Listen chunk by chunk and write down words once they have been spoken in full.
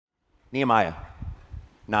Nehemiah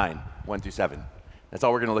 9, 1 through 7. That's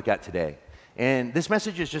all we're going to look at today. And this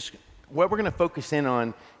message is just, what we're going to focus in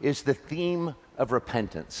on is the theme of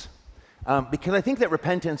repentance. Because I think that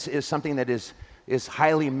repentance is something that is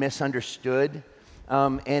highly misunderstood.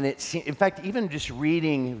 And it's, in fact, even just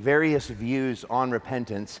reading various views on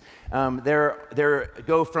repentance, there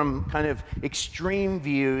go from kind of extreme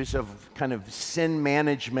views of kind of sin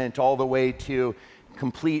management all the way to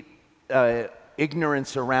complete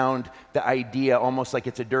ignorance around the idea, almost like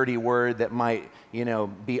it's a dirty word that might,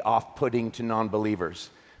 be off-putting to non-believers.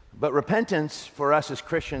 But repentance for us as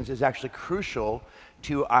Christians is actually crucial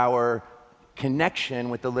to our connection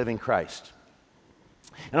with the living Christ.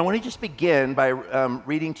 And I want to just begin by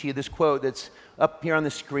reading to you this quote that's up here on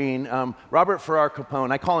the screen. Robert Farrar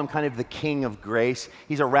Capon, I call him kind of the king of grace.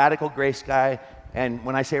 He's a radical grace guy, and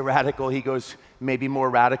when I say radical, he goes maybe more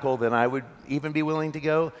radical than I would even be willing to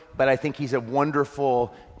go, but I think he's a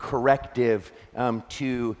wonderful corrective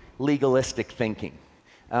to legalistic thinking.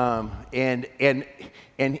 And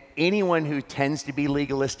anyone who tends to be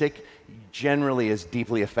legalistic generally is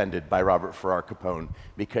deeply offended by Robert Farrar Capon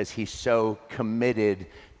because he's so committed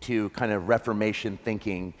to kind of Reformation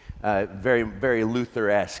thinking, very, very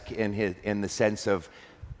Luther-esque in the sense of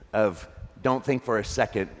don't think for a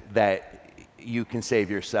second that you can save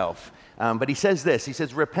yourself. But he says this, he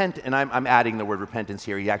says repent, and I'm adding the word repentance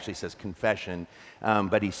here. He actually says confession,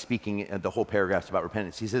 but he's speaking, the whole paragraph's about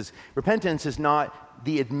repentance. He says, repentance is not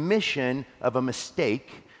the admission of a mistake,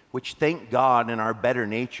 which thank God in our better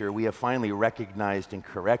nature we have finally recognized and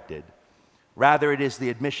corrected. Rather, it is the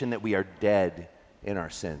admission that we are dead in our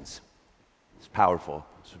sins. It's powerful.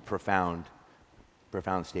 It's a profound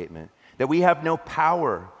statement. That we have no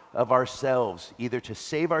power of ourselves, either to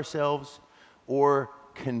save ourselves or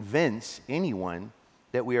convince anyone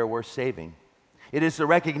that we are worth saving. It is the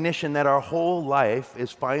recognition that our whole life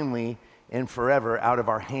is finally and forever out of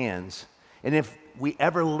our hands. And if we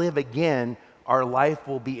ever live again, our life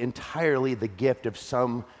will be entirely the gift of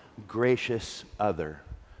some gracious other,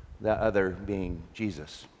 that other being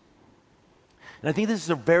Jesus. And I think this is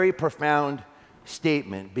a very profound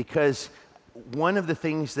statement because one of the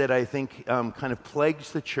things that I think kind of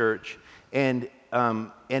plagues the church, and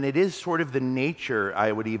it is sort of the nature,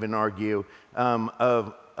 I would even argue,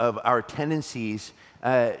 of our tendencies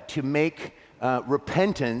to make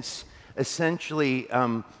repentance essentially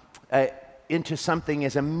into something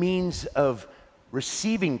as a means of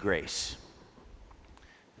receiving grace.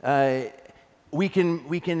 We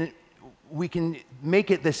can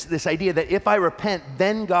make it this idea that if I repent,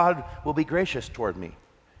 then God will be gracious toward me.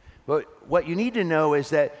 But what you need to know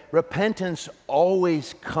is that repentance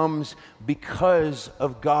always comes because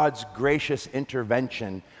of God's gracious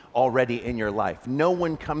intervention already in your life. No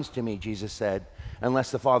one comes to me, Jesus said,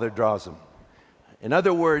 unless the Father draws them. In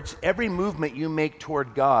other words, every movement you make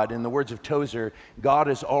toward God, in the words of Tozer, God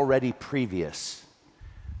is already previous.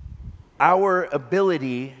 Our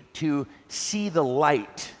ability to see the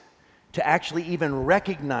light, to actually even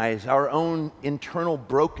recognize our own internal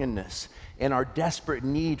brokenness and our desperate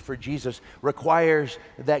need for Jesus requires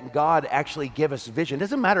that God actually give us vision. It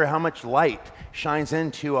doesn't matter how much light shines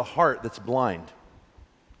into a heart that's blind.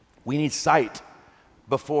 We need sight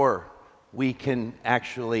before we can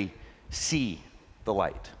actually see the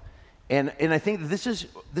light. And I think this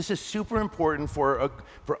is super important for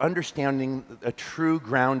understanding a true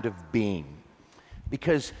ground of being.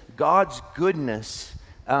 Because God's goodness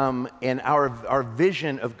and our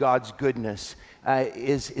vision of God's goodness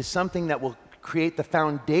is something that will create the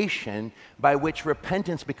foundation by which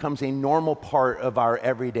repentance becomes a normal part of our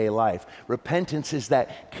everyday life. Repentance is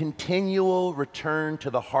that continual return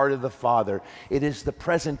to the heart of the Father. It is the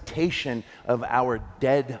presentation of our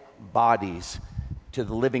dead bodies to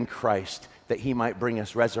the living Christ that he might bring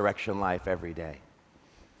us resurrection life every day.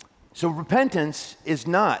 So repentance is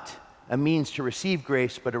not a means to receive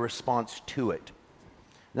grace, but a response to it.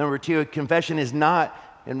 Number two, confession is not,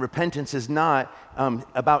 and repentance is not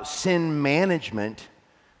about sin management,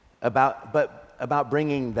 but about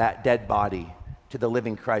bringing that dead body to the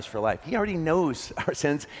living Christ for life. He already knows our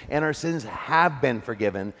sins, and our sins have been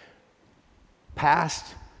forgiven,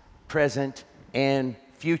 past, present, and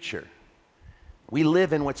future. We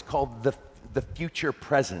live in what's called the future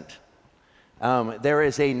present. There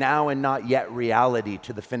is a now and not yet reality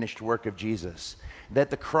to the finished work of Jesus. That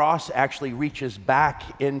the cross actually reaches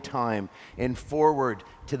back in time and forward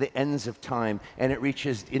to the ends of time, and it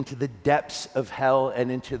reaches into the depths of hell and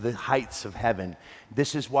into the heights of heaven.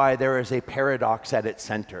 This is why there is a paradox at its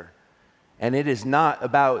center. And it is not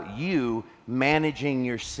about you managing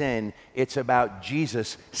your sin, it's about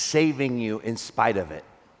Jesus saving you in spite of it.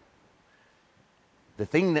 The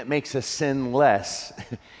thing that makes us sin less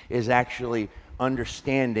is actually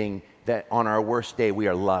understanding that on our worst day we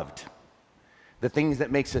are loved. The things that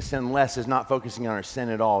makes us sin less is not focusing on our sin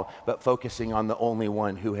at all, but focusing on the only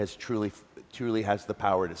one who has truly has the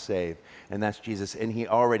power to save, and that's Jesus. And he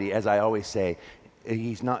already, as I always say,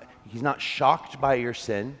 he's not shocked by your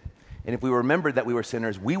sin. And if we remembered that we were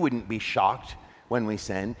sinners, we wouldn't be shocked when we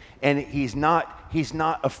sin. And he's not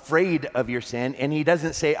afraid of your sin, and he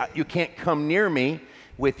doesn't say you can't come near me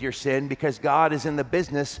with your sin, because God is in the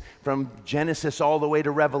business from Genesis all the way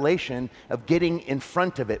to Revelation of getting in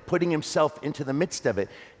front of it, putting himself into the midst of it.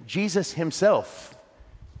 Jesus himself,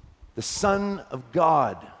 the Son of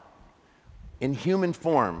God in human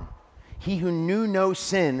form, he who knew no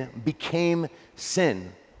sin became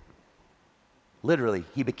sin. Literally,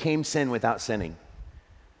 he became sin without sinning.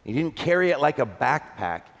 He didn't carry it like a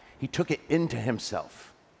backpack. He took it into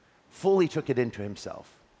himself, fully took it into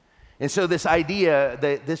himself. And so this idea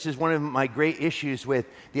that this is one of my great issues with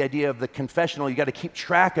the idea of the confessional, you got to keep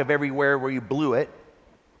track of everywhere where you blew it.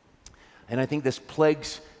 And I think this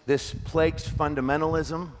plagues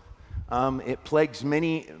fundamentalism. It plagues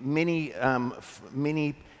many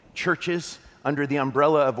churches under the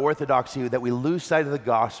umbrella of orthodoxy, that we lose sight of the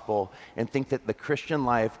gospel and think that the Christian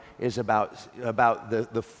life is about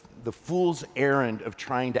the fool's errand of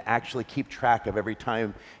trying to actually keep track of every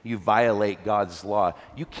time you violate God's law.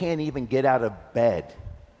 You can't even get out of bed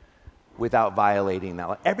without violating that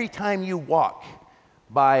law. Every time you walk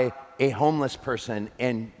by a homeless person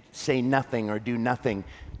and say nothing or do nothing,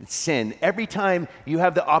 it's sin. Every time you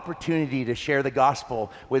have the opportunity to share the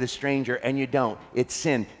gospel with a stranger and you don't, it's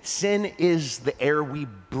sin. Sin is the air we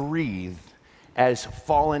breathe as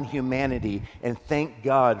fallen humanity, and thank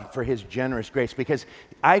God for his generous grace, because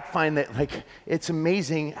I find that it's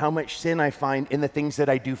amazing how much sin I find in the things that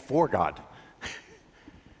I do for God.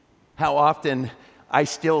 How often I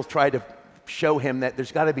still try to show him that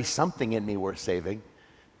there's got to be something in me worth saving,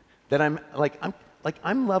 that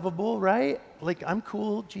I'm lovable, right? I'm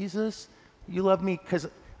cool, Jesus. You love me because,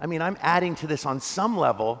 I'm adding to this on some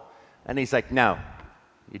level. And he's like, no,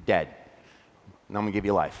 you're dead. And I'm going to give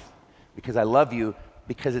you life. Because I love you,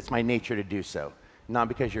 because it's my nature to do so, not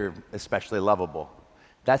because you're especially lovable.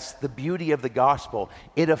 That's the beauty of the gospel.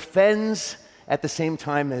 It offends at the same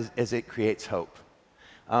time as it creates hope.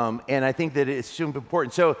 And I think that it's super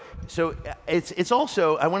important. So it's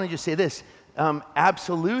also, I want to just say this,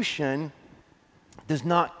 absolution does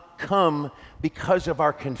not come because of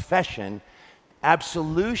our confession.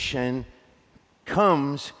 Absolution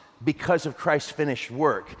comes because of Christ's finished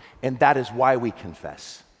work, and that is why we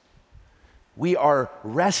confess. We are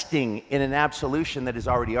resting in an absolution that is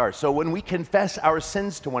already ours. So when we confess our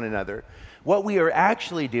sins to one another, what we are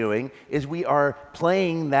actually doing is we are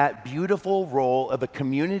playing that beautiful role of a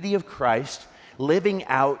community of Christ, living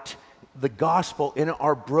out the gospel in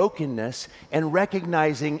our brokenness and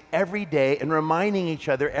recognizing every day and reminding each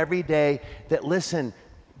other every day that, listen,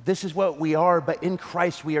 this is what we are, but in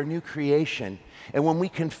Christ we are new creation. And when we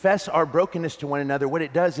confess our brokenness to one another, what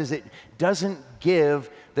it does is it doesn't give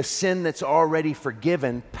the sin that's already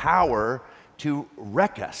forgiven power to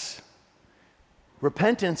wreck us.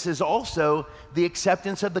 Repentance is also the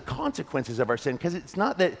acceptance of the consequences of our sin, because it's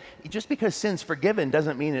not that just because sin's forgiven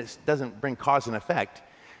doesn't mean it doesn't bring cause and effect.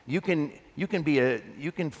 You can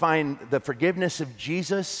find the forgiveness of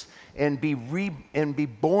Jesus and be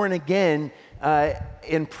born again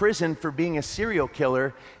in prison for being a serial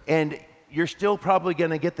killer, and you're still probably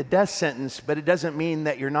going to get the death sentence, but it doesn't mean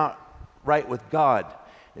that you're not right with God.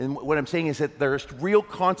 And what I'm saying is that there's real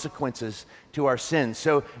consequences to our sins.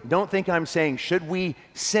 So don't think I'm saying, should we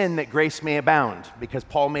sin that grace may abound? Because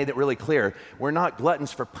Paul made it really clear. We're not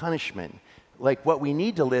gluttons for punishment. What we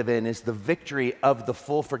need to live in is the victory of the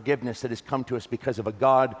full forgiveness that has come to us because of a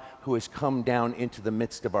God who has come down into the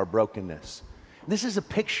midst of our brokenness. This is a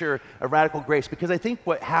picture of radical grace, because I think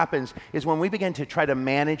what happens is when we begin to try to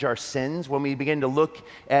manage our sins, when we begin to look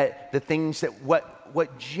at the things that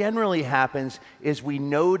what generally happens is we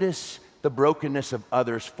notice the brokenness of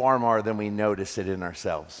others far more than we notice it in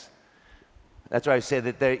ourselves. That's why I say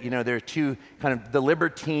that there are two kind of, the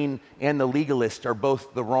libertine and the legalist are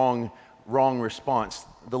both the wrong response.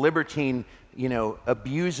 The libertine,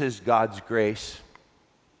 abuses God's grace,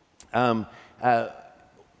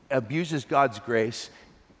 abuses God's grace.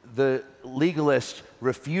 The legalist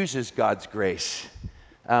refuses God's grace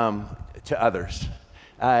to others.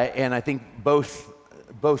 And I think both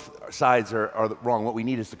sides are wrong. What we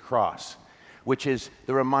need is the cross, which is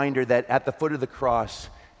the reminder that at the foot of the cross,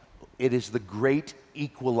 it is the great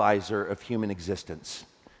equalizer of human existence.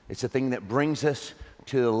 It's the thing that brings us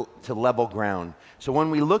to level ground. So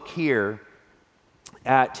when we look here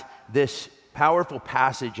at this powerful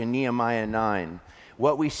passage in Nehemiah 9,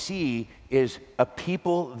 what we see is a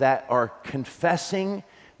people that are confessing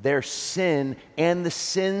their sin and the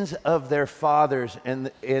sins of their fathers,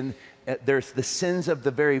 and there's the sins of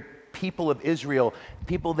the very people of Israel,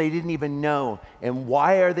 people they didn't even know. And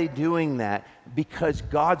why are they doing that? Because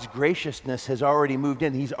God's graciousness has already moved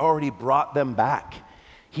in. He's already brought them back.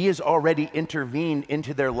 He has already intervened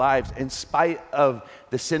into their lives in spite of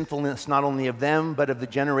the sinfulness not only of them, but of the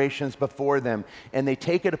generations before them. And they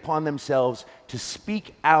take it upon themselves to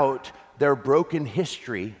speak out their broken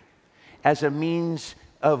history as a means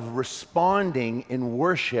of responding in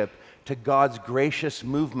worship to God's gracious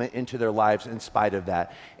movement into their lives in spite of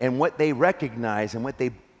that. And what they recognize and what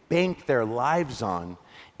they bank their lives on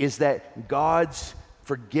is that God's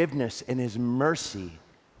forgiveness and His mercy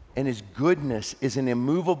and His goodness is an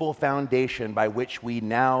immovable foundation by which we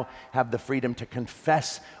now have the freedom to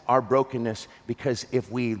confess our brokenness, because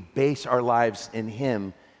if we base our lives in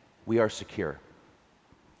Him, we are secure.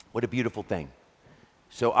 What a beautiful thing.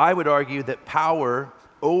 So I would argue that power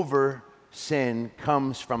over sin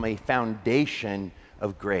comes from a foundation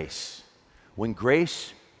of grace. When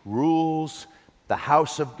grace rules the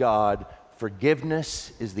house of God,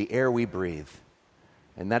 forgiveness is the air we breathe.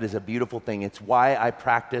 And that is a beautiful thing. It's why I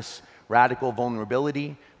practice radical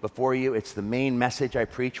vulnerability before you. It's the main message I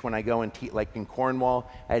preach when I go and teach, like in Cornwall.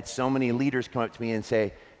 I had so many leaders come up to me and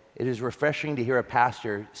say, it is refreshing to hear a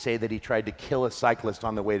pastor say that he tried to kill a cyclist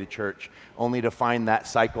on the way to church, only to find that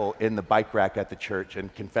cycle in the bike rack at the church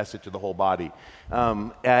and confess it to the whole body.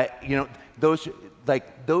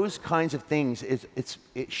 Those kinds of things,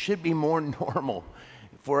 it should be more normal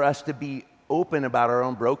for us to be open about our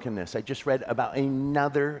own brokenness. I just read about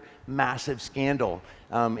another massive scandal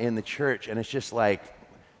in the church, and it's just like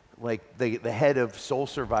the head of Soul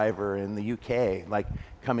Survivor in the UK, like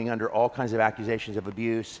coming under all kinds of accusations of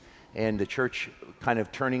abuse, and the church kind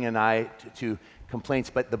of turning an eye to complaints.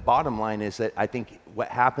 But the bottom line is that I think what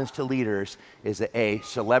happens to leaders is that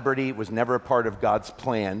celebrity was never a part of God's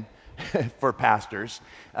plan for pastors.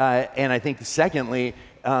 And I think secondly,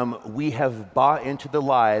 we have bought into the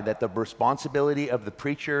lie that the responsibility of the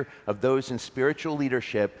preacher, of those in spiritual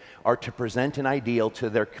leadership, are to present an ideal to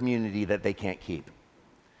their community that they can't keep.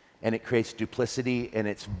 And it creates duplicity, and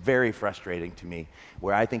it's very frustrating to me,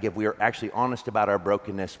 where I think if we are actually honest about our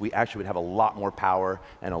brokenness, we actually would have a lot more power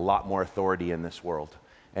and a lot more authority in this world.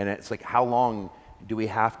 And it's like, how long do we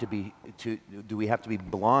have to be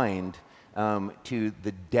blind to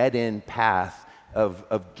the dead-end path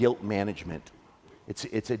of guilt management?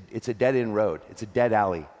 It's a dead-end road. It's a dead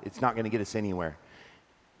alley. It's not going to get us anywhere.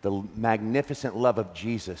 The magnificent love of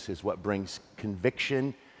Jesus is what brings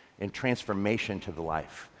conviction and transformation to the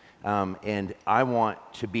life. And I want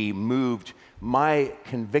to be moved. My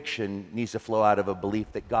conviction needs to flow out of a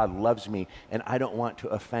belief that God loves me, and I don't want to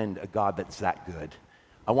offend a God that's that good.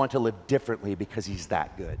 I want to live differently because He's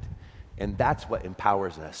that good. And that's what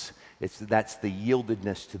empowers us. That's the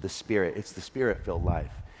yieldedness to the Spirit. It's the Spirit-filled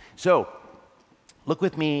life. So, look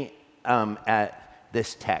with me at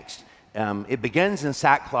this text. It begins in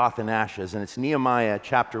sackcloth and ashes, and it's Nehemiah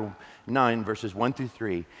chapter 9, verses 1 through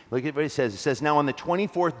 3. Look at what it says. It says, "Now on the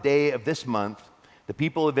 24th day of this month, the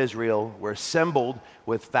people of Israel were assembled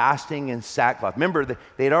with fasting and sackcloth." Remember,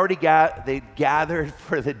 they'd already gathered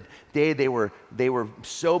for the day. They were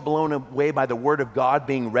so blown away by the word of God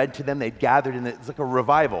being read to them. They'd gathered, and it's like a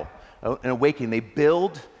revival, an awakening. They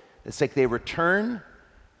build. It's like they return,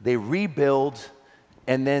 they rebuild,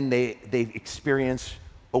 and then they experience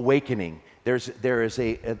awakening. There is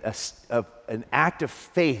an act of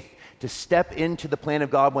faith to step into the plan of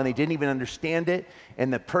God when they didn't even understand it.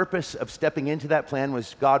 And the purpose of stepping into that plan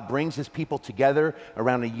was God brings His people together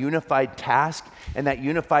around a unified task, and that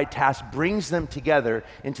unified task brings them together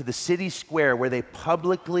into the city square where they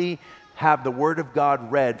publicly have the Word of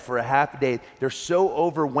God read for a half a day. They're so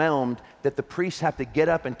overwhelmed that the priests have to get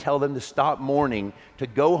up and tell them to stop mourning, to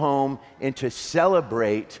go home, and to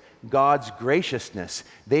celebrate God's graciousness.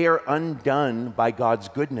 They are undone by God's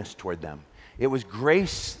goodness toward them. It was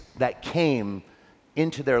grace that came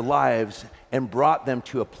into their lives and brought them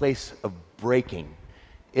to a place of breaking.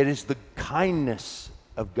 It is the kindness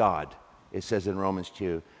of God, it says in Romans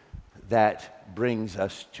 2, that brings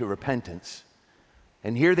us to repentance.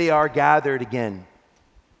 And here they are gathered again.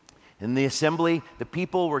 In the assembly, the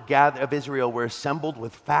people of Israel were assembled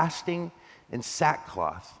with fasting and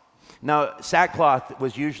sackcloth. Now, sackcloth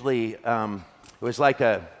was usually, it was like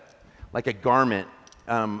a garment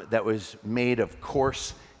that was made of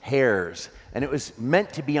coarse hairs, and it was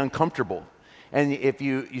meant to be uncomfortable. And if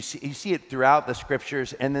you see it throughout the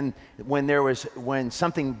scriptures, and then when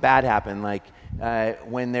something bad happened, like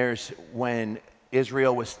when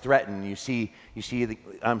Israel was threatened, you see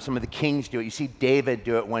some of the kings do it. You see David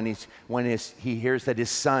do it when he hears that his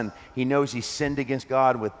son, he knows he sinned against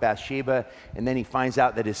God with Bathsheba, and then he finds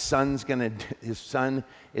out that his son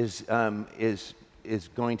is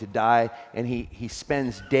going to die, and he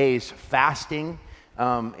spends days fasting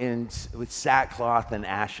with sackcloth and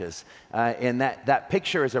ashes. And that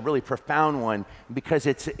picture is a really profound one because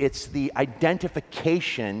it's the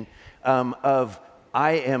identification of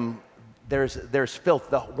I am. There's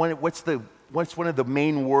filth. What's one of the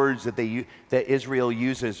main words that Israel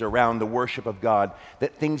uses around the worship of God?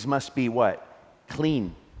 That things must be what?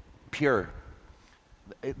 Clean, pure.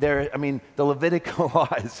 The Levitical law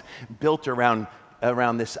is built around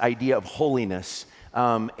this idea of holiness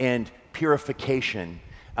and purification.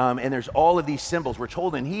 And there's all of these symbols. We're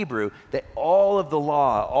told in Hebrew that all of the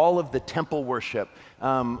law, all of the temple worship,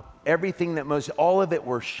 everything all of it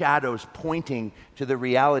were shadows pointing to the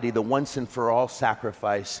reality, the once and for all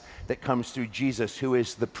sacrifice that comes through Jesus, who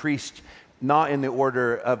is the priest, not in the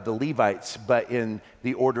order of the Levites, but in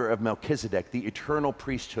the order of Melchizedek, the eternal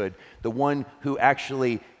priesthood, the one who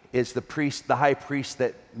actually is the priest, the high priest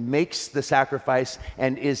that makes the sacrifice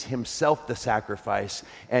and is himself the sacrifice,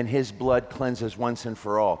 and his blood cleanses once and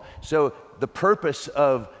for all. So the purpose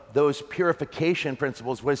of those purification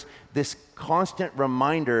principles was this constant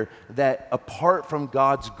reminder that apart from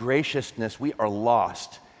God's graciousness, we are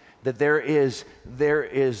lost. That there is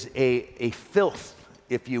a filth,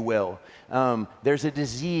 if you will. There's a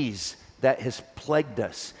disease that has plagued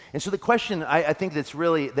us. And so the question I think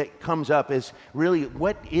that comes up is really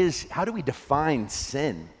how do we define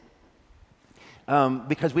sin?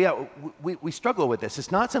 Because we struggle with this.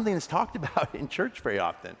 It's not something that's talked about in church very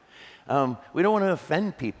often. We don't want to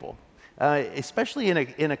offend people, especially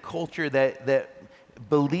in a culture that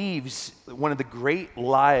believes one of the great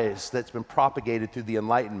lies that's been propagated through the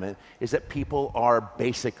Enlightenment is that people are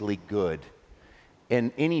basically good.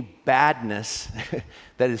 And any badness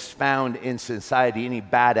that is found in society, any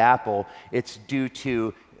bad apple, it's due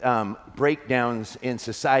to breakdowns in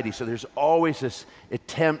society. So there's always this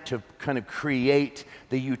attempt to kind of create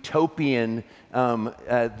the utopian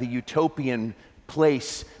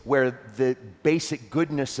place where the basic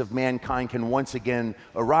goodness of mankind can once again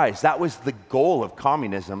arise. That was the goal of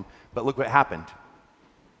communism, but look what happened.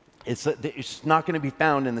 It's not going to be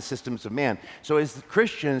found in the systems of man. So as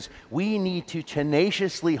Christians, we need to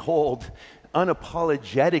tenaciously hold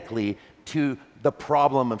unapologetically to the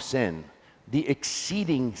problem of sin, the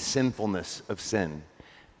exceeding sinfulness of sin,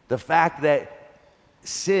 the fact that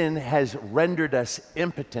sin has rendered us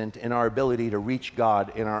impotent in our ability to reach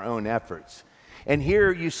God in our own efforts. And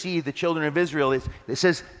here you see the children of Israel, it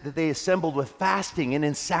says that they assembled with fasting and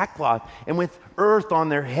in sackcloth and with earth on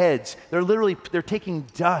their heads. They're taking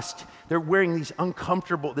dust. They're wearing this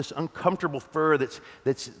uncomfortable fur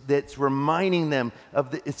that's reminding them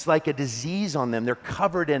of it's like a disease on them. They're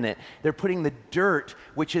covered in it. They're putting the dirt,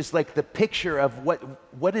 which is like the picture of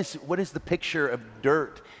what is the picture of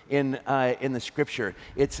dirt in the scripture?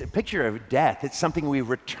 It's a picture of death. It's something we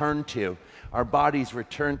return to. Our bodies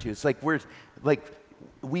return to. It's like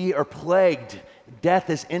we are plagued. Death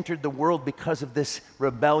has entered the world because of this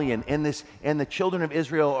rebellion, and the children of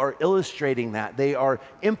Israel are illustrating that. They are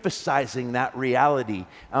emphasizing that reality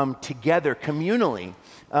together, communally.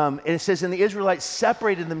 And it says, and the Israelites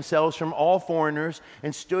separated themselves from all foreigners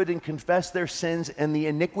and stood and confessed their sins and the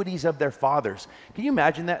iniquities of their fathers. Can you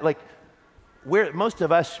imagine that? Like, most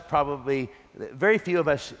of us probably, very few of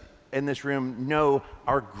us in this room know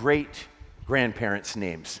our great grandparents'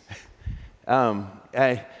 names.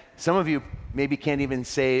 Some of you maybe can't even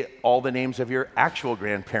say all the names of your actual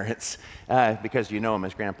grandparents because you know them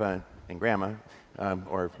as Grandpa and Grandma,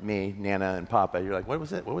 or me, Nana and Papa. You're like, what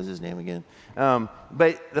was it? What was his name again?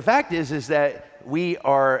 But the fact is that we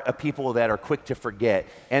are a people that are quick to forget.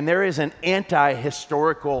 And there is an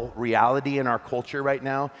anti-historical reality in our culture right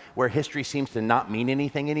now where history seems to not mean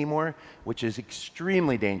anything anymore, which is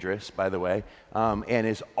extremely dangerous, by the way, and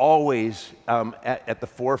is always at the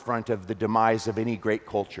forefront of the demise of any great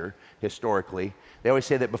culture historically. They always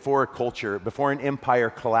say that before an empire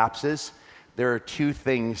collapses, there are two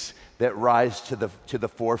things that rise to the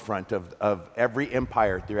forefront of every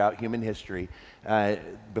empire throughout human history.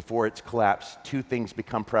 Before its collapse, two things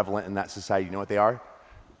become prevalent in that society. You know what they are?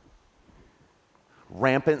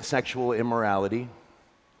 Rampant sexual immorality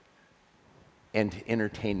and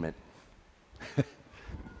entertainment.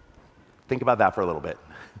 Think about that for a little bit.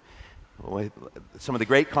 Some of the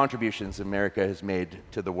great contributions America has made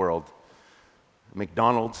to the world.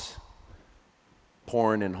 McDonald's,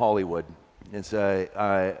 porn and Hollywood. It's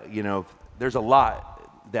there's a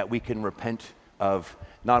lot that we can repent of,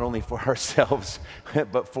 not only for ourselves,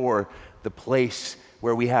 but for the place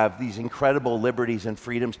where we have these incredible liberties and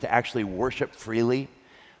freedoms to actually worship freely.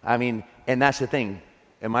 I mean, and that's the thing.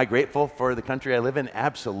 Am I grateful for the country I live in?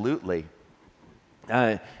 Absolutely.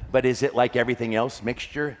 But is it like everything else,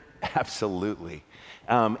 mixture? Absolutely.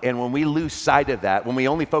 And when we lose sight of that, when we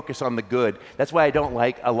only focus on the good, that's why I don't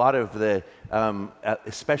like a lot of the,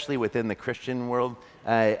 especially within the Christian world,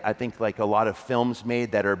 I think like a lot of films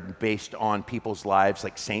made that are based on people's lives,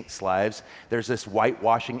 like saints' lives. There's this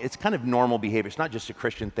whitewashing. It's kind of normal behavior. It's not just a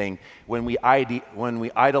Christian thing. When we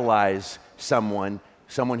idolize someone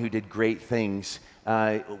who did great things,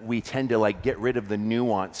 we tend to like get rid of the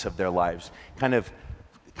nuance of their lives, kind of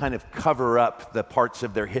cover up the parts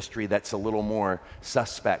of their history that's a little more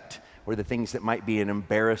suspect, or the things that might be an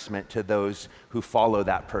embarrassment to those who follow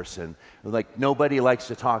that person. Like, nobody likes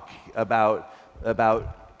to talk about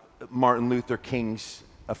Martin Luther King's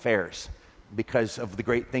affairs because of the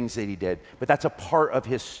great things that he did. But that's a part of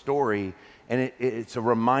his story, and it's a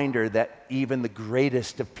reminder that even the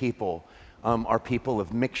greatest of people are people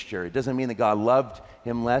of mixture. It doesn't mean that God loved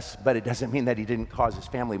him less, but it doesn't mean that he didn't cause his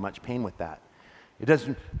family much pain with that. It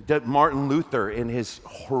doesn't. Martin Luther, in his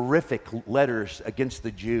horrific letters against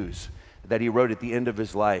the Jews that he wrote at the end of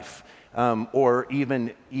his life, or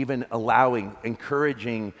even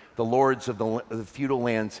encouraging the lords of the feudal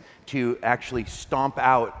lands to actually stomp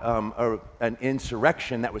out an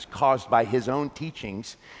insurrection that was caused by his own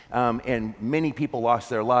teachings, and many people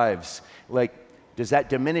lost their lives. Like, does that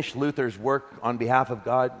diminish Luther's work on behalf of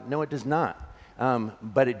God? No, it does not.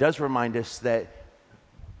 But it does remind us that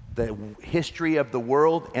the history of the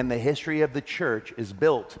world and the history of the church is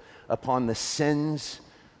built upon the sins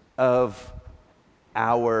of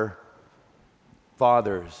our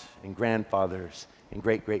fathers and grandfathers and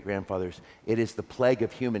great-great-grandfathers. It is the plague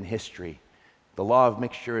of human history. The law of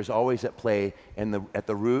mixture is always at play, and at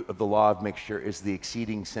the root of the law of mixture is the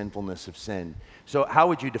exceeding sinfulness of sin. So how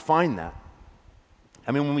would you define that?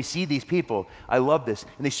 I mean, when we see these people, I love this.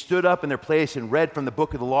 And they stood up in their place and read from the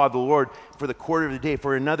book of the law of the Lord for the quarter of the day.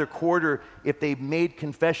 For another quarter, if they made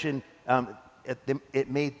confession,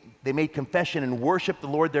 they made confession and worshiped the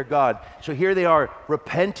Lord their God. So here they are,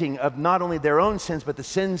 repenting of not only their own sins, but the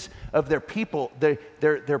sins of their people,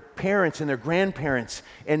 their parents and their grandparents.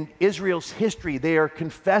 And Israel's history, they are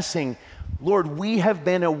confessing, Lord, we have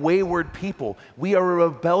been a wayward people. We are a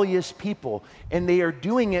rebellious people. And they are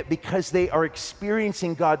doing it because they are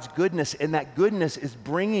experiencing God's goodness, and that goodness is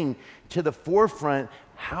bringing to the forefront,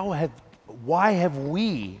 why have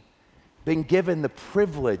we been given the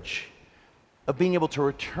privilege of being able to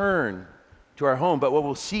return to our home? But what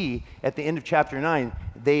we'll see at the end of chapter 9,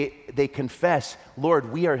 they confess,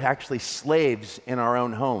 Lord, we are actually slaves in our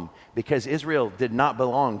own home, because Israel did not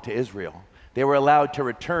belong to Israel. They were allowed to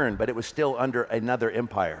return, but it was still under another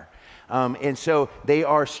empire. And so they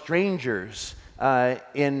are strangers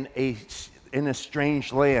in a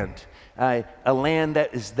strange land, a land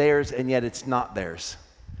that is theirs and yet it's not theirs.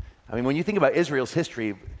 I mean, when you think about Israel's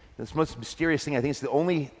history, the most mysterious thing, I think, is the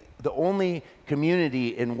only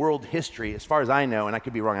community in world history, as far as I know, and I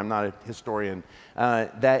could be wrong, I'm not a historian,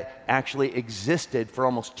 that actually existed for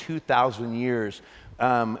almost 2,000 years,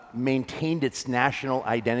 maintained its national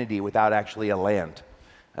identity without actually a land,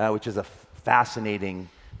 which is a fascinating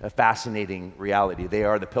reality. They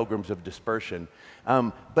are the pilgrims of dispersion.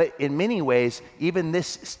 But in many ways, even this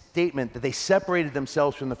statement that they separated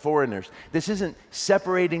themselves from the foreigners, this isn't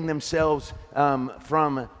separating themselves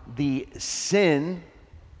from the sin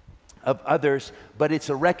of others, but it's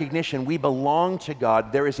a recognition we belong to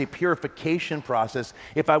God. There is a purification process.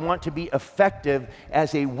 If I want to be effective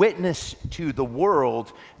as a witness to the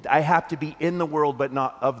world, I have to be in the world but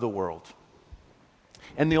not of the world.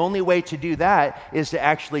 And the only way to do that is to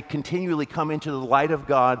actually continually come into the light of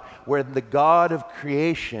God, where the God of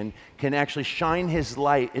creation can actually shine his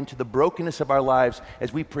light into the brokenness of our lives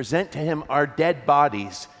as we present to him our dead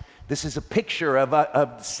bodies. This is a picture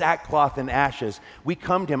of sackcloth and ashes. We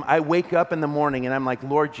come to him. I wake up in the morning and I'm like,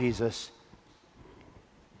 Lord Jesus,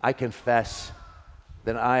 I confess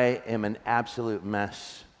that I am an absolute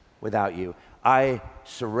mess without you. I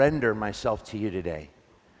surrender myself to you today.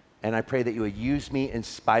 And I pray that you would use me in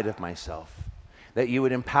spite of myself, that you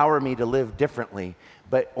would empower me to live differently,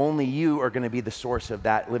 but only you are going to be the source of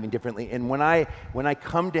that living differently. And when I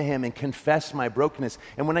come to him and confess my brokenness,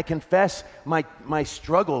 and when I confess my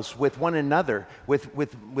struggles with one another,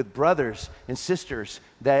 with brothers and sisters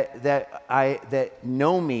that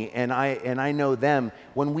know me and I know them,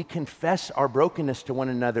 when we confess our brokenness to one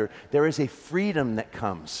another, there is a freedom that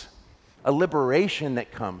comes. a liberation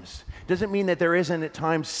that comes. Doesn't mean that there isn't at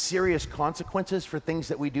times serious consequences for things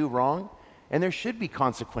that we do wrong, and there should be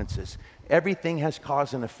consequences. Everything has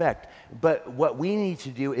cause and effect. But what we need to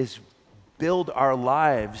do is build our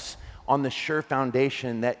lives on the sure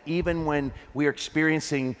foundation that even when we are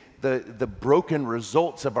experiencing the broken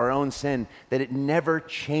results of our own sin, that it never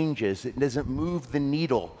changes. It doesn't move the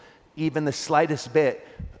needle even the slightest bit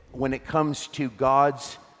when it comes to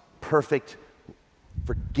God's perfect,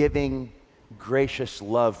 forgiving, gracious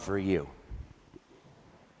love for you.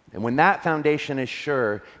 And when that foundation is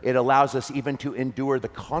sure, it allows us even to endure the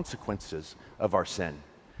consequences of our sin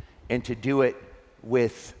and to do it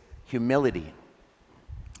with humility.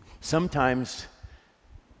 Sometimes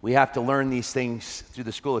we have to learn these things through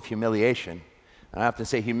the school of humiliation. I have to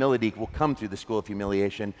say humility will come through the school of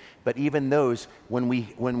humiliation, but even those, when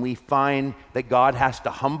we find that God has to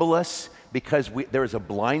humble us because there is a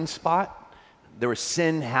blind spot, there was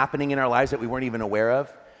sin happening in our lives that we weren't even aware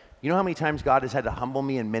of. You know how many times God has had to humble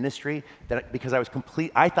me in ministry because I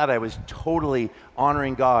thought I was totally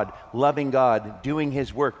honoring God, loving God, doing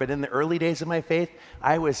His work. But in the early days of my faith,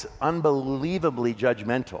 I was unbelievably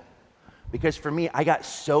judgmental. Because for me, I got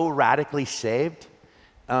so radically saved.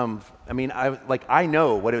 I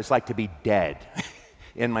know what it was like to be dead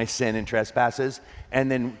in my sin and trespasses, and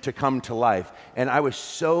then to come to life. And I was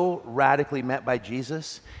so radically met by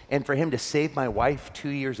Jesus, and for Him to save my wife 2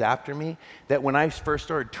 years after me, that when I first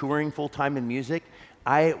started touring full-time in music,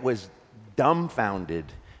 I was dumbfounded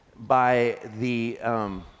by the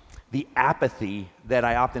apathy that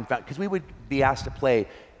I often found. Because we would be asked to play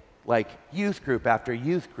like youth group after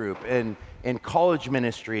youth group and college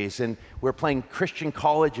ministries, and we're playing Christian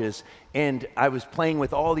colleges, and I was playing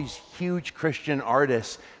with all these huge Christian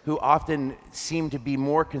artists who often seem to be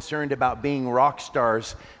more concerned about being rock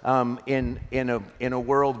stars in a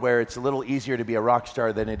world where it's a little easier to be a rock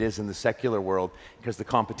star than it is in the secular world because the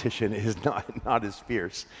competition is not as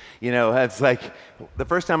fierce. You know, it's like the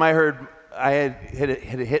first time I had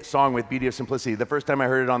hit a hit song with Beauty of Simplicity. The first time I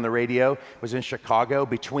heard it on the radio was in Chicago,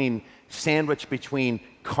 sandwiched between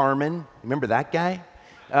Carmen, remember that guy?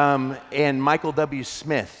 And Michael W.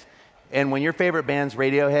 Smith. And when your favorite band's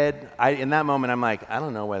Radiohead, in that moment I'm like, I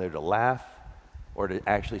don't know whether to laugh or to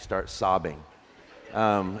actually start sobbing.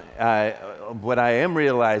 What I am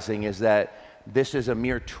realizing is that this is a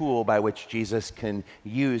mere tool by which Jesus can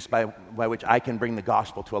use, by which I can bring the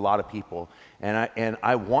gospel to a lot of people. And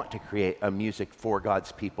I want to create a music for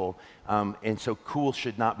God's people. And so cool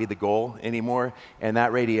should not be the goal anymore. And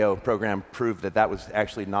that radio program proved that was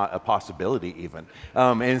actually not a possibility even.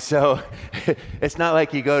 And so it's not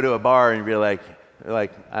like you go to a bar and you're like,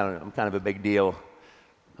 I don't know, I'm kind of a big deal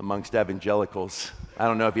amongst evangelicals. I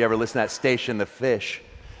don't know if you ever listen to that station, The Fish,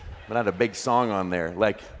 but I had a big song on there.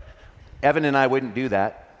 Like, Evan and I wouldn't do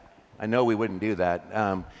that. I know we wouldn't do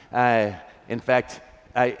that. In fact,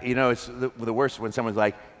 it's the worst when someone's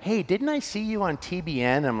like, hey, didn't I see you on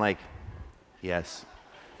TBN? I'm like, yes,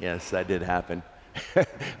 that did happen.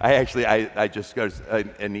 I just got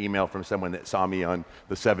an email from someone that saw me on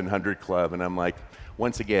the 700 Club, and I'm like,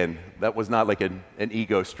 once again, that was not like an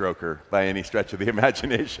ego stroker by any stretch of the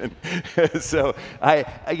imagination. So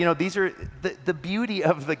these are the beauty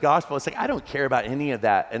of the gospel. It's like, I don't care about any of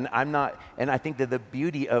that. And I think that the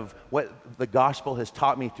beauty of what the gospel has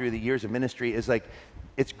taught me through the years of ministry is like,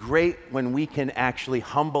 it's great when we can actually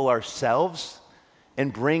humble ourselves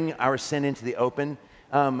and bring our sin into the open.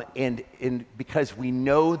 And because we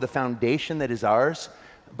know the foundation that is ours,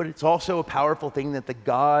 but it's also a powerful thing that the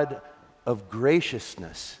God of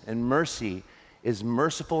graciousness and mercy is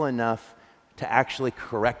merciful enough to actually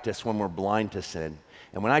correct us when we're blind to sin.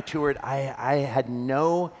 And when I toured, I had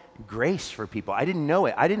no grace for people. I didn't know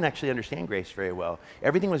it. I didn't actually understand grace very well.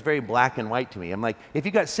 Everything was very black and white to me. I'm like, if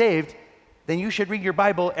you got saved, then you should read your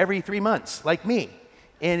Bible every 3 months, like me.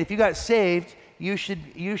 And if you got saved, you should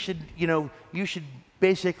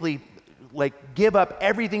basically like give up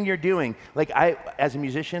everything you're doing. Like as a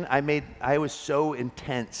musician, I was so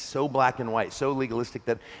intense, so black and white, so legalistic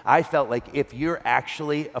that I felt like if you're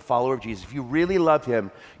actually a follower of Jesus, if you really love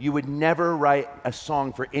Him, you would never write a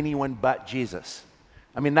song for anyone but Jesus.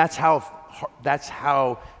 I mean, that's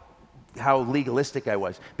how legalistic I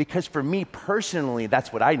was. Because for me personally,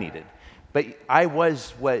 that's what I needed. But I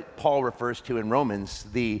was what Paul refers to in Romans,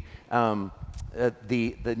 the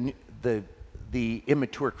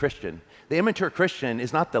immature Christian. The immature Christian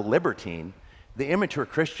is not the libertine. The immature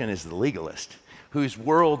Christian is the legalist. whose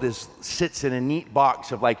world sits in a neat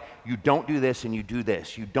box of like, you don't do this and you do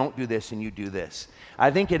this, you don't do this and you do this.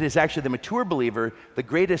 I think it is actually the mature believer, the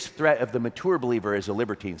greatest threat of the mature believer is a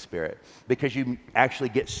libertine spirit, because you actually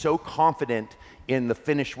get so confident in the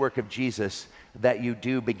finished work of Jesus that you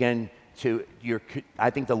do begin to, I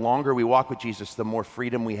think the longer we walk with Jesus, the more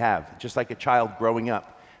freedom we have, just like a child growing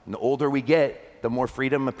up. And the older we get, the more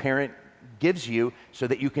freedom a parent gives you so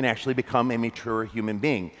that you can actually become a mature human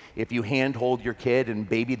being. If you handhold your kid and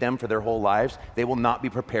baby them for their whole lives, they will not be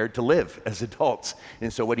prepared to live as adults.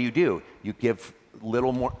 And so what do? You give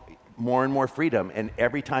little more and more freedom, and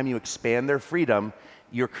every time you expand their freedom,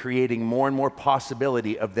 you're creating more and more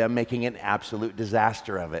possibility of them making an absolute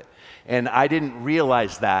disaster of it. And I didn't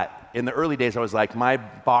realize that. In the early days, I was like, my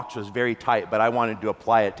box was very tight, but I wanted to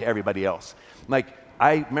apply it to everybody else. Like,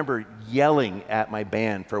 I remember yelling at my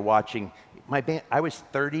band for watching my band. I was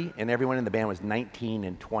 30 and everyone in the band was 19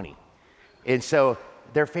 and 20. And so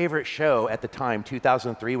their favorite show at the time,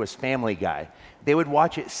 2003, was Family Guy. They would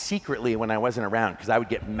watch it secretly when I wasn't around because I would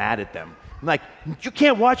get mad at them. I'm like, you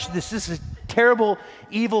can't watch this. This is a terrible,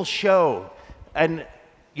 evil show. And,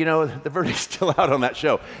 you know, the verdict's still out on that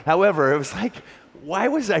show. However, it was like, why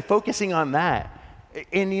was I focusing on that?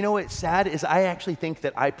 And you know what's sad is I actually think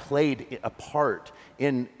that I played a part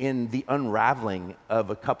in the unraveling of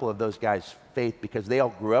a couple of those guys' faith, because they all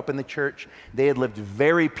grew up in the church. They had lived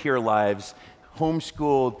very pure lives,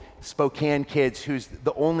 homeschooled Spokane kids whose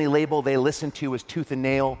the only label they listened to was Tooth and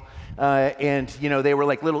Nail. And, you know, they were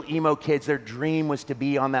like little emo kids. Their dream was to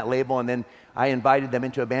be on that label. And then I invited them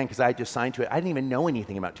into a band because I had just signed to it. I didn't even know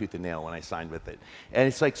anything about Tooth and Nail when I signed with it. And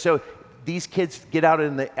it's like, so these kids get out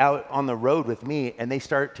on the road with me, and they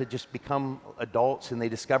start to just become adults, and they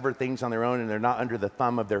discover things on their own, and they're not under the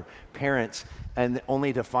thumb of their parents, and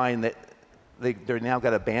only to find that they're now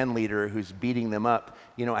got a band leader who's beating them up.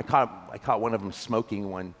 You know, I caught one of them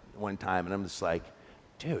smoking one time, and I'm just like,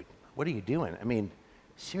 dude, what are you doing? I mean,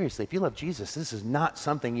 seriously, if you love Jesus, this is not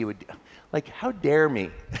something you would do. Like, how dare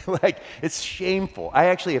me? Like, it's shameful. I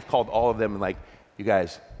actually have called all of them and like, you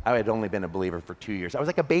guys, I had only been a believer for 2 years. I was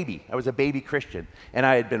like a baby. I was a baby Christian. And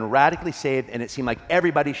I had been radically saved, and it seemed like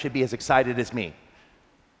everybody should be as excited as me.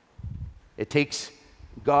 It takes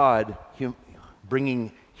God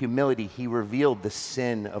bringing humility. He revealed the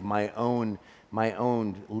sin of my own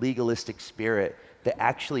legalistic spirit that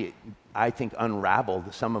actually, I think,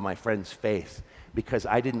 unraveled some of my friends' faith, because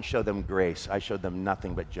I didn't show them grace. I showed them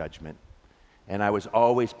nothing but judgment. And I was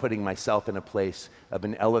always putting myself in a place of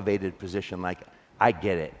an elevated position, like, I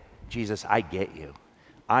get it. Jesus, I get you.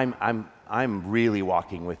 I'm really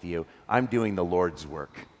walking with you. I'm doing the Lord's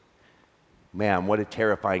work. Man, what a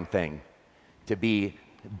terrifying thing to be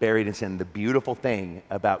buried in sin. The beautiful thing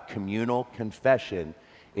about communal confession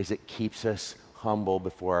is it keeps us humble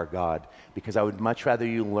before our God, because I would much rather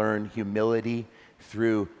you learn humility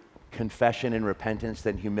through confession and repentance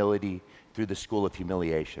than humility through the school of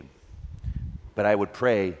humiliation. But I would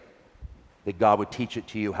pray that God would teach it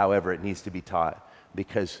to you however it needs to be taught,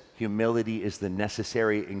 because humility is the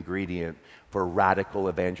necessary ingredient for radical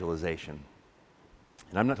evangelization.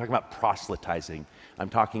 And I'm not talking about proselytizing. I'm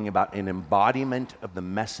talking about an embodiment of the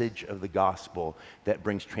message of the gospel that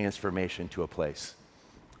brings transformation to a place.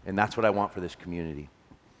 And that's what I want for this community.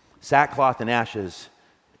 Sackcloth and ashes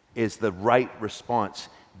is the right response.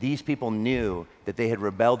 These people knew that they had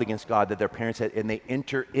rebelled against God, that their parents had, and they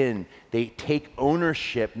enter in. They take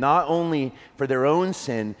ownership, not only for their own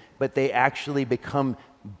sin, but they actually become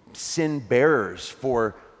sin bearers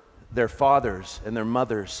for their fathers and their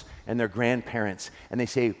mothers and their grandparents. And they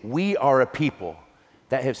say, we are a people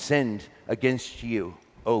that have sinned against you,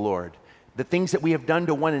 O Lord. The things that we have done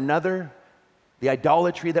to one another, the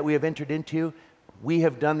idolatry that we have entered into, we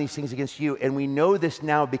have done these things against you. And we know this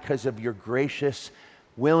now because of your gracious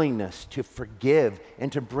willingness to forgive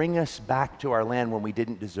and to bring us back to our land when we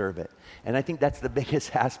didn't deserve it. And I think that's the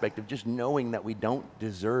biggest aspect of just knowing that we don't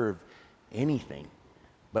deserve anything,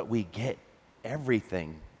 but we get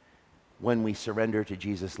everything when we surrender to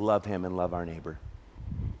Jesus, love him, and love our neighbor.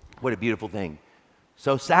 What a beautiful thing.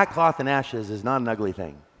 So sackcloth and ashes is not an ugly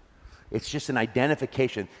thing. It's just an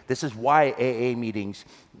identification. This is why AA meetings,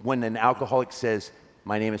 when an alcoholic says,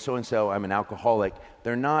 my name is so-and-so, I'm an alcoholic,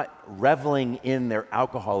 they're not reveling in their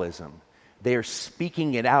alcoholism. They are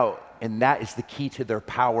speaking it out, and that is the key to their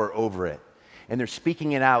power over it. And they're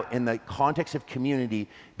speaking it out in the context of community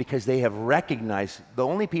because they have recognized the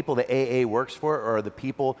only people that AA works for are the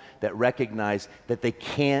people that recognize that they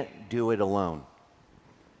can't do it alone.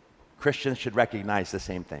 Christians should recognize the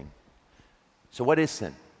same thing. So what is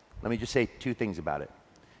sin? Let me just say two things about it.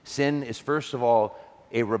 Sin is, first of all,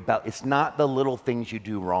 it's not the little things you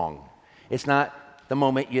do wrong. It's not the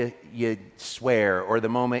moment you swear, or the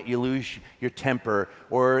moment you lose your temper,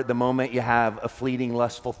 or the moment you have a fleeting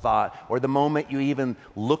lustful thought, or the moment you even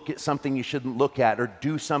look at something you shouldn't look at, or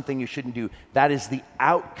do something you shouldn't do. That is the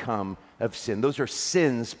outcome of sin. Those are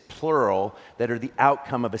sins, plural, that are the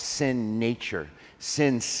outcome of a sin nature.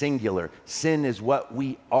 Sin, singular. Sin is what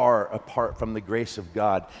we are apart from the grace of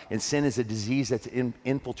God. And sin is a disease that's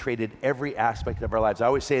infiltrated every aspect of our lives. I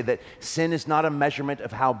always say that sin is not a measurement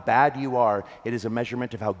of how bad you are. It is a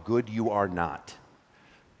measurement of how good you are not.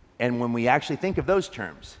 And when we actually think of those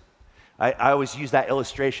terms, I always use that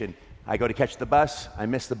illustration. I go to catch the bus, I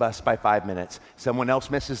miss the bus by 5 minutes. Someone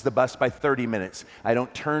else misses the bus by 30 minutes. I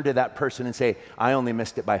don't turn to that person and say, I only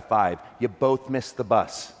missed it by 5. You both missed the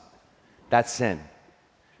bus. That's sin.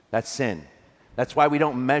 That's sin. That's why we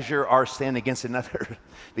don't measure our sin against another,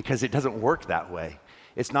 because it doesn't work that way.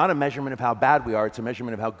 It's not a measurement of how bad we are, it's a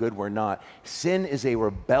measurement of how good we're not. Sin is a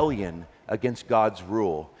rebellion against God's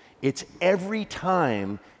rule. It's every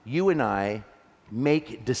time you and I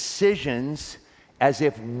make decisions as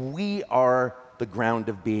if we are the ground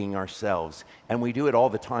of being ourselves. And we do it all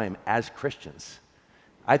the time as Christians.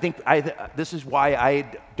 I think this is why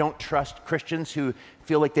I don't trust Christians who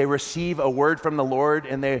feel like they receive a word from the Lord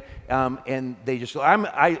and they just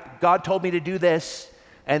go, God told me to do this,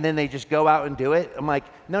 and then they just go out and do it. I'm like,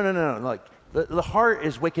 no. Like the heart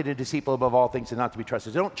is wicked and deceitful above all things and not to be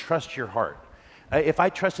trusted. So don't trust your heart. If I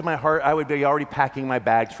trusted my heart, I would be already packing my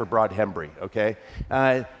bags for Broad Hembry, okay?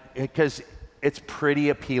 Because it's pretty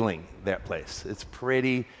appealing, that place. It's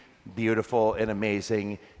pretty beautiful and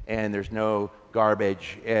amazing, and there's no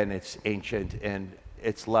garbage, and it's ancient, and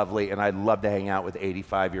it's lovely, and I'd love to hang out with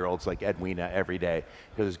 85-year-olds like Edwina every day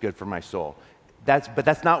because it's good for my soul. But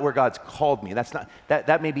that's not where God's called me.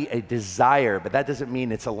 That may be a desire, but that doesn't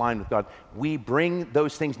mean it's aligned with God. We bring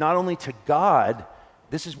those things not only to God.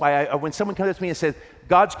 This is why when someone comes to me and says,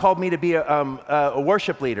 God's called me to be a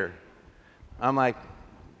worship leader, I'm like,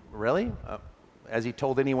 really? Has he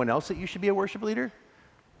told anyone else that you should be a worship leader?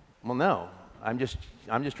 Well, no. I'm just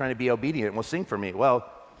trying to be obedient. Well, sing for me. Well,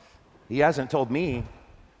 he hasn't told me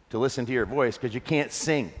to listen to your voice because you can't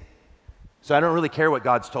sing. So I don't really care what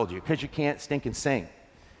God's told you because you can't stink and sing.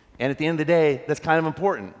 And at the end of the day, that's kind of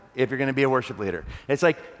important if you're going to be a worship leader. It's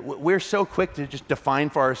like we're so quick to just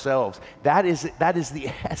define for ourselves. That is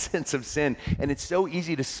the essence of sin. And it's so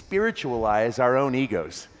easy to spiritualize our own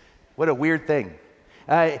egos. What a weird thing.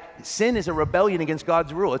 Sin is a rebellion against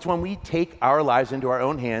God's rule. It's when we take our lives into our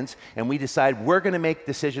own hands and we decide we're going to make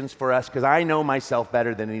decisions for us because I know myself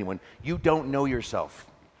better than anyone. You don't know yourself.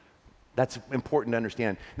 That's important to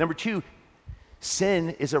understand. Number 2, sin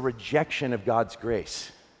is a rejection of God's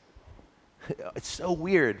grace. It's so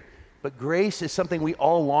weird, but grace is something we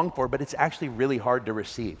all long for, but it's actually really hard to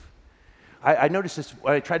receive. I noticed this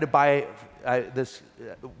when I tried to buy this,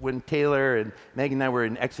 when Taylor and Megan and I were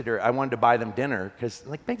in Exeter, I wanted to buy them dinner because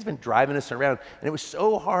Meg's been driving us around, and it was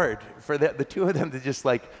so hard for the two of them to just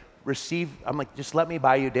receive. I'm like, just let me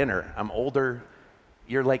buy you dinner. I'm older.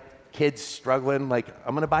 You're like kids struggling. Like,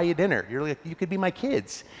 I'm going to buy you dinner. You're like, you could be my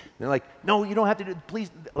kids. And they're like, no, you don't have to do, please.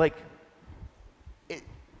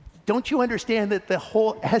 Don't you understand that the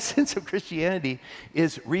whole essence of Christianity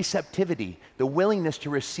is receptivity, the willingness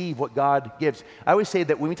to receive what God gives? I always say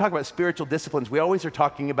that when we talk about spiritual disciplines, we always are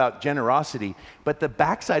talking about generosity, but the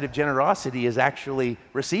backside of generosity is actually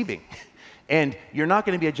receiving. And you're not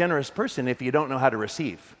going to be a generous person if you don't know how to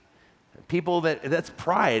receive. That's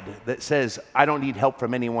pride that says, I don't need help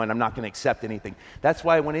from anyone, I'm not going to accept anything. That's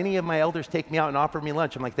why when any of my elders take me out and offer me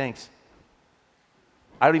lunch, I'm like, thanks.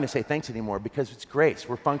 I don't even say thanks anymore because it's grace.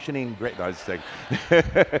 We're functioning great. No, I was just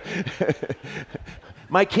saying.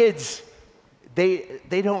 My kids, they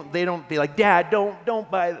don't be like, Dad,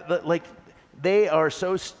 don't buy. They are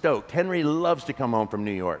so stoked. Henry loves to come home from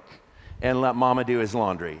New York and let Mama do his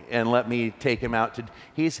laundry and let me take him out to.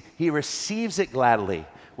 He receives it gladly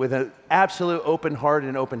with an absolute open heart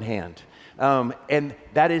and open hand. And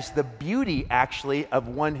that is the beauty, actually, of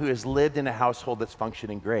one who has lived in a household that's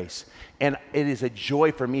functioning grace. And it is a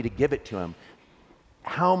joy for me to give it to him.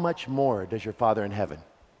 How much more does your Father in heaven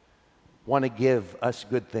want to give us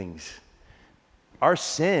good things? Our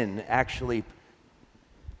sin actually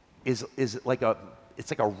is like a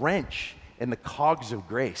wrench in the cogs of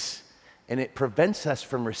grace. And it prevents us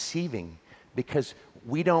from receiving because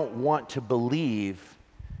we don't want to believe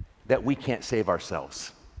that we can't save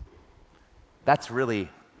ourselves. That's really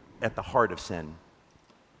at the heart of sin.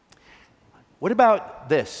 What about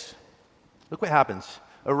this? Look what happens.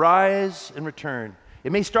 Arise and return.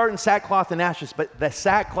 It may start in sackcloth and ashes, but the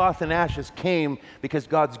sackcloth and ashes came because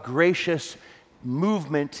God's gracious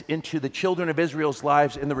movement into the children of Israel's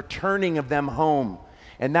lives and the returning of them home.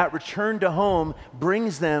 And that return to home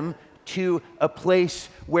brings them to a place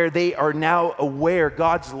where they are now aware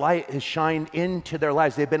God's light has shined into their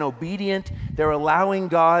lives. They've been obedient. They're allowing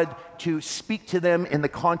God to speak to them in the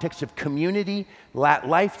context of community,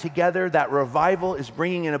 life together. That revival is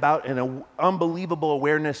bringing in about an unbelievable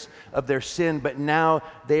awareness of their sin. But now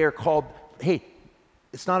they are called, hey,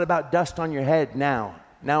 it's not about dust on your head now.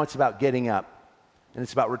 Now it's about getting up. And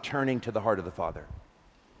it's about returning to the heart of the Father.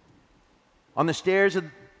 On the stairs of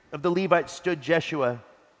the Levites stood Jeshua,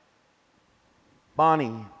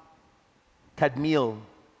 Bani, Kadmiel,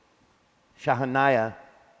 Shahaniah,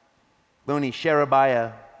 Buni,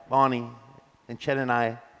 Sherebiah, Bani, and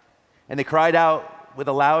Chenaniah. And they cried out with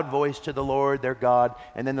a loud voice to the Lord their God.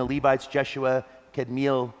 And then the Levites, Jeshua,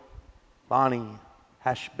 Kadmiel, Bani,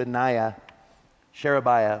 Hashbaniah,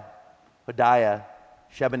 Sherebiah, Hodiah,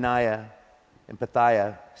 Shebaniah, and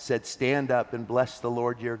Pethiah said, stand up and bless the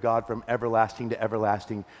Lord your God from everlasting to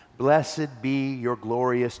everlasting. Blessed be your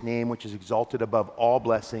glorious name, which is exalted above all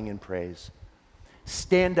blessing and praise.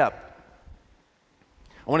 Stand up.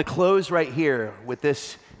 I want to close right here with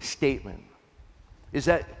this statement, is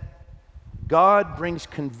that God brings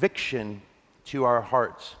conviction to our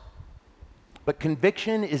hearts. But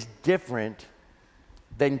conviction is different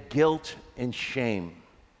than guilt and shame.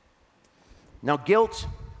 Now, guilt,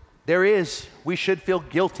 we should feel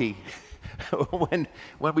guilty when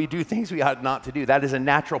we do things we ought not to do. That is a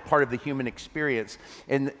natural part of the human experience.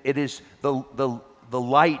 And it is the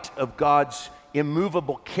light of God's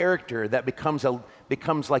immovable character that becomes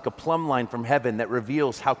like a plumb line from heaven that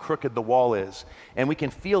reveals how crooked the wall is. And we can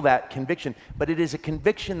feel that conviction, but it is a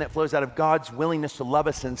conviction that flows out of God's willingness to love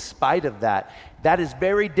us in spite of that. That is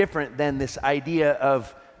very different than this idea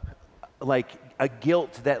of like a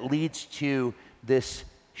guilt that leads to this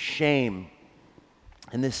shame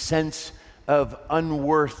and this sense of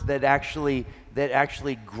unworth that actually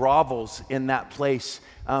grovels in that place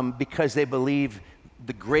because they believe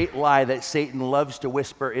the great lie that Satan loves to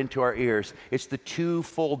whisper into our ears. It's the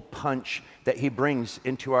twofold punch that he brings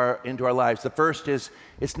into our lives. The first is,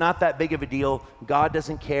 it's not that big of a deal. God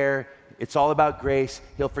doesn't care. It's all about grace.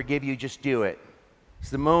 He'll forgive you. Just do it. It's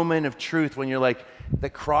the moment of truth when you're like the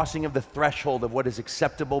crossing of the threshold of what is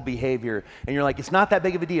acceptable behavior. And you're like, it's not that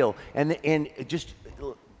big of a deal. And just,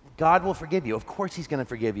 God will forgive you. Of course he's going to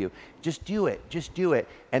forgive you. Just do it. Just do it.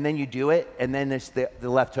 And then you do it. And then there's the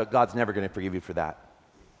left hook. God's never going to forgive you for that.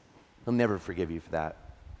 He'll never forgive you for that.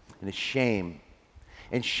 And it's shame.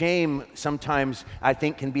 And shame sometimes, I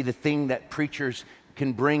think, can be the thing that preachers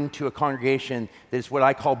can bring to a congregation that is what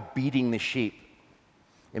I call beating the sheep.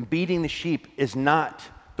 And beating the sheep is not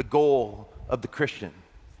the goal of the Christian.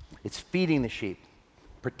 It's feeding the sheep,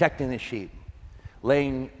 protecting the sheep,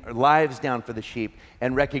 laying our lives down for the sheep,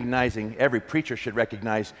 and recognizing, every preacher should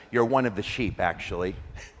recognize, you're one of the sheep, actually.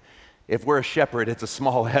 If we're a shepherd, it's a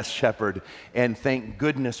small s shepherd, and thank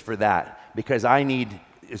goodness for that, because I need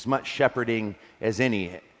as much shepherding as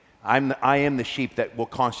any. I am the sheep that will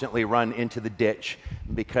constantly run into the ditch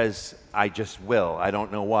because I just will. I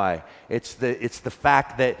don't know why. It's the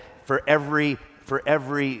fact that for every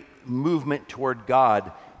movement toward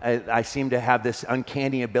God, I seem to have this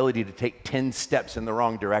uncanny ability to take 10 steps in the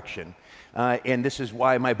wrong direction. And this is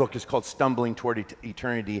why my book is called Stumbling Toward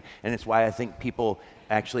Eternity, and it's why I think people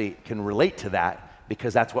actually can relate to that,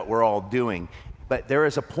 because that's what we're all doing. But there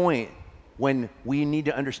is a point when we need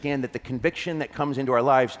to understand that the conviction that comes into our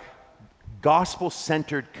lives,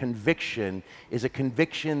 gospel-centered conviction, is a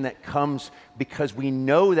conviction that comes because we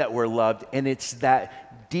know that we're loved, and it's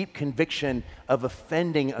that deep conviction of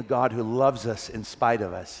offending a God who loves us in spite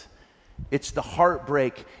of us. It's the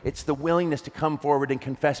heartbreak. It's the willingness to come forward and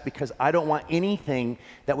confess, because I don't want anything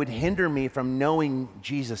that would hinder me from knowing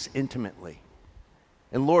Jesus intimately.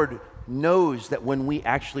 And Lord knows that when we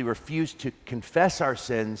actually refuse to confess our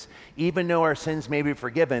sins, even though our sins may be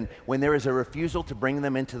forgiven, when there is a refusal to bring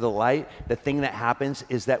them into the light, the thing that happens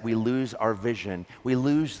is that we lose our vision. We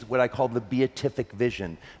lose what I call the beatific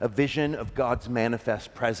vision, a vision of God's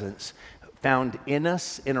manifest presence found in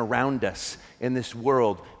us and around us in this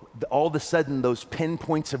world. All of a sudden, those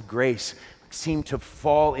pinpoints of grace seem to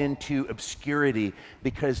fall into obscurity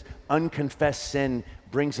because unconfessed sin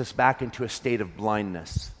brings us back into a state of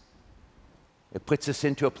blindness. It puts us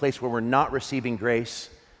into a place where we're not receiving grace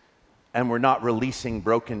and we're not releasing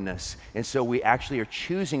brokenness. And so we actually are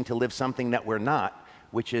choosing to live something that we're not,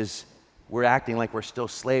 which is we're acting like we're still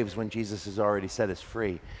slaves when Jesus has already set us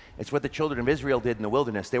free. It's what the children of Israel did in the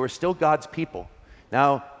wilderness. They were still God's people.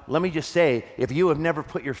 Now, let me just say, if you have never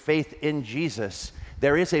put your faith in Jesus,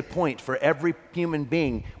 There is a point for every human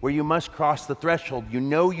being where you must cross the threshold. You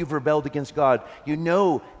know you've rebelled against God. You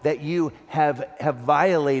know that you have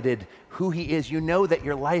violated who He is. You know that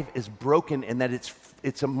your life is broken and that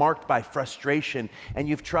it's marked by frustration. And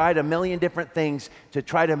you've tried a million different things to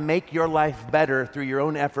try to make your life better through your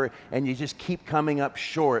own effort, and you just keep coming up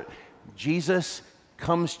short. Jesus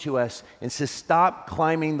comes to us and says, stop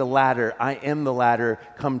climbing the ladder. I am the ladder.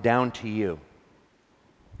 Come down to you.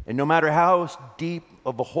 And no matter how deep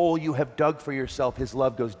of a hole you have dug for yourself, His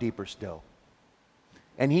love goes deeper still.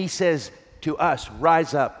 And He says to us,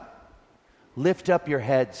 rise up, lift up your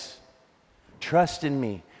heads, trust in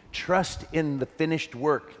me, trust in the finished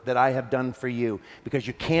work that I have done for you, because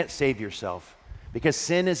you can't save yourself. Because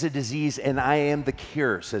sin is a disease and I am the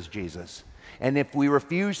cure, says Jesus. And if we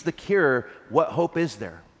refuse the cure, what hope is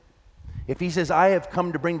there? If He says, I have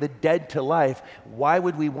come to bring the dead to life, why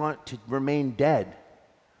would we want to remain dead?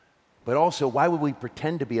 But also, why would we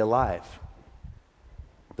pretend to be alive?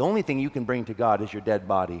 The only thing you can bring to God is your dead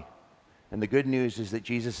body. And the good news is that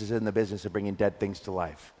Jesus is in the business of bringing dead things to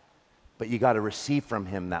life. But you got to receive from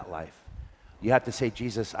Him that life. You have to say,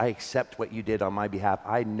 Jesus, I accept what you did on my behalf.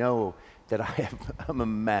 I know that I'm a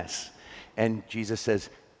mess. And Jesus says,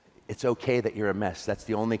 it's okay that you're a mess. That's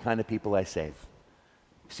the only kind of people I save.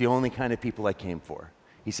 It's the only kind of people I came for.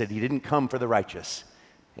 He said He didn't come for the righteous.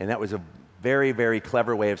 And that was a very, very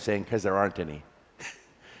clever way of saying, because there aren't any.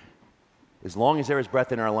 As long as there is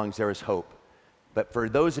breath in our lungs, there is hope. But for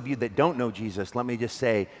those of you that don't know Jesus, let me just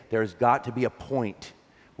say, there's got to be a point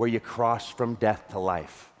where you cross from death to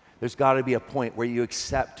life. There's got to be a point where you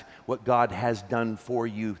accept what God has done for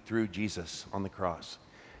you through Jesus on the cross.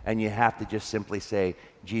 And you have to just simply say,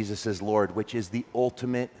 Jesus is Lord, which is the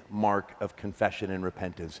ultimate mark of confession and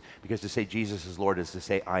repentance. Because to say Jesus is Lord is to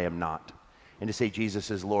say, I am not. And to say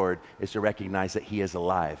Jesus is Lord is to recognize that He is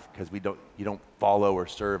alive, because you don't follow or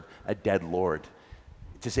serve a dead Lord.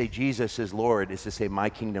 To say Jesus is Lord is to say, my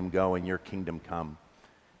kingdom go and your kingdom come.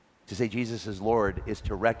 To say Jesus is Lord is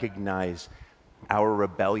to recognize our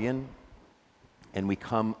rebellion, and we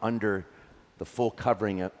come under the full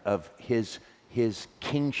covering of His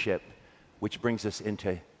kingship, which brings us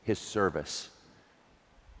into His service.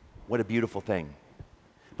 What a beautiful thing.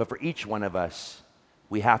 But for each one of us,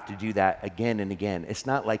 we have to do that again and again. It's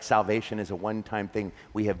not like salvation is a one-time thing.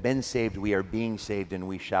 We have been saved, we are being saved, and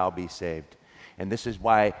we shall be saved. And this is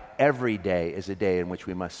why every day is a day in which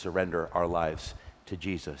we must surrender our lives to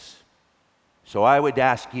Jesus. So I would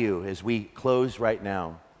ask you, as we close right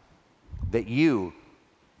now, that you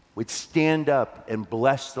would stand up and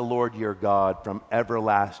bless the Lord your God from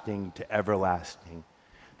everlasting to everlasting.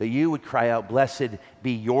 That you would cry out, blessed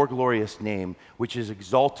be your glorious name, which is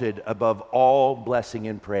exalted above all blessing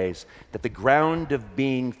and praise. That the ground of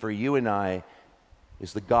being for you and I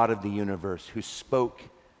is the God of the universe, who spoke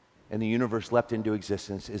and the universe leapt into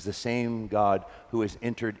existence, is the same God who has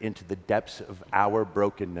entered into the depths of our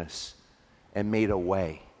brokenness and made a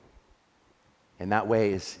way. And that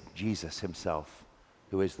way is Jesus Himself,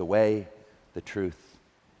 who is the way, the truth,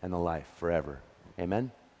 and the life forever. Amen?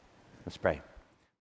 Let's pray.